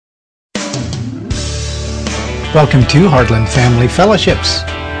Welcome to Heartland Family Fellowships.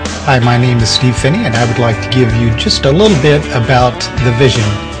 Hi, my name is Steve Finney, and I would like to give you just a little bit about the vision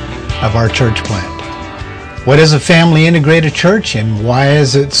of our church plant. What is a family integrated church, and why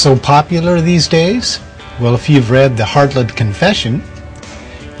is it so popular these days? Well, if you've read the Heartland Confession,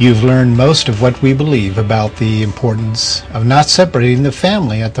 you've learned most of what we believe about the importance of not separating the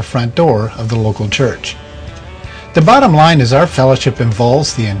family at the front door of the local church. The bottom line is our fellowship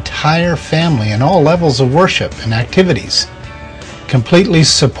involves the entire family in all levels of worship and activities, completely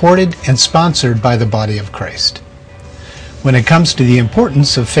supported and sponsored by the body of Christ. When it comes to the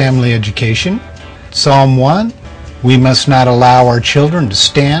importance of family education, Psalm 1, we must not allow our children to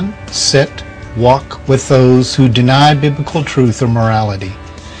stand, sit, walk with those who deny biblical truth or morality.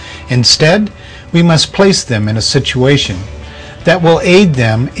 Instead, we must place them in a situation that will aid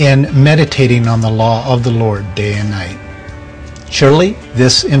them in meditating on the law of the Lord day and night. Surely,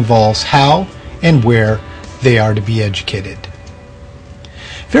 this involves how and where they are to be educated.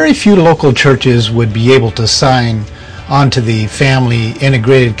 Very few local churches would be able to sign onto the Family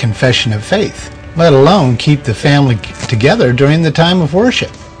Integrated Confession of Faith, let alone keep the family together during the time of worship.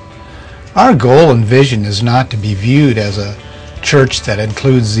 Our goal and vision is not to be viewed as a church that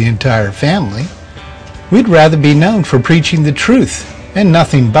includes the entire family. We'd rather be known for preaching the truth and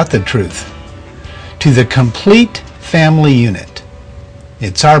nothing but the truth to the complete family unit.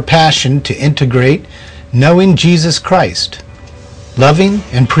 It's our passion to integrate knowing Jesus Christ, loving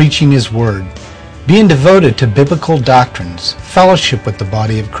and preaching His Word, being devoted to biblical doctrines, fellowship with the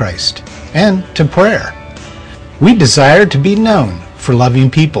body of Christ, and to prayer. We desire to be known for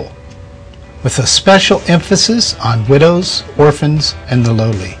loving people, with a special emphasis on widows, orphans, and the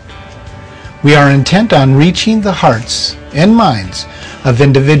lowly. We are intent on reaching the hearts and minds of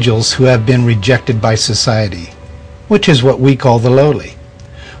individuals who have been rejected by society, which is what we call the lowly.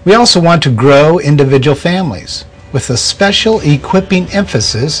 We also want to grow individual families, with a special equipping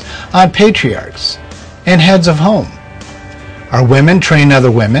emphasis on patriarchs and heads of home. Our women train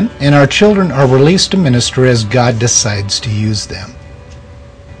other women, and our children are released to minister as God decides to use them.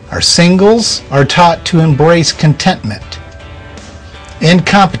 Our singles are taught to embrace contentment and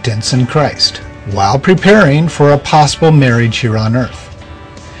competence in Christ while preparing for a possible marriage here on earth.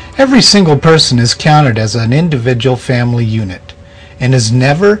 Every single person is counted as an individual family unit and is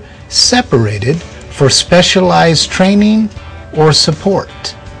never separated for specialized training or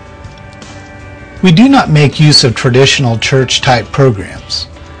support. We do not make use of traditional church-type programs,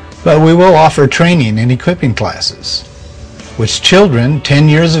 but we will offer training and equipping classes, which children 10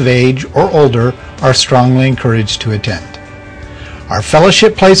 years of age or older are strongly encouraged to attend. Our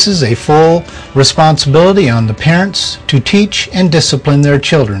fellowship places a full responsibility on the parents to teach and discipline their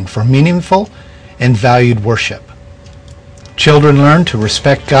children for meaningful and valued worship. Children learn to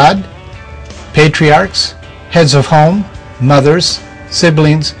respect God, patriarchs, heads of home, mothers,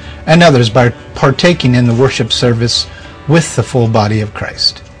 siblings, and others by partaking in the worship service with the full body of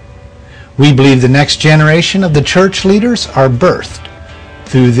Christ. We believe the next generation of the church leaders are birthed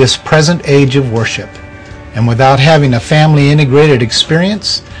through this present age of worship. And without having a family integrated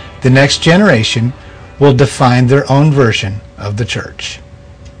experience, the next generation will define their own version of the church.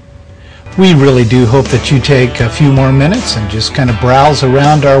 We really do hope that you take a few more minutes and just kind of browse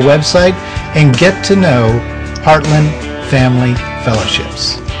around our website and get to know Heartland Family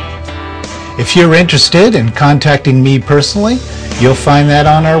Fellowships. If you're interested in contacting me personally, you'll find that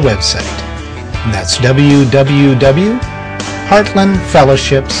on our website. And that's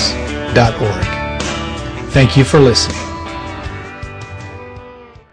www.heartlandfellowships.org. Thank you for listening.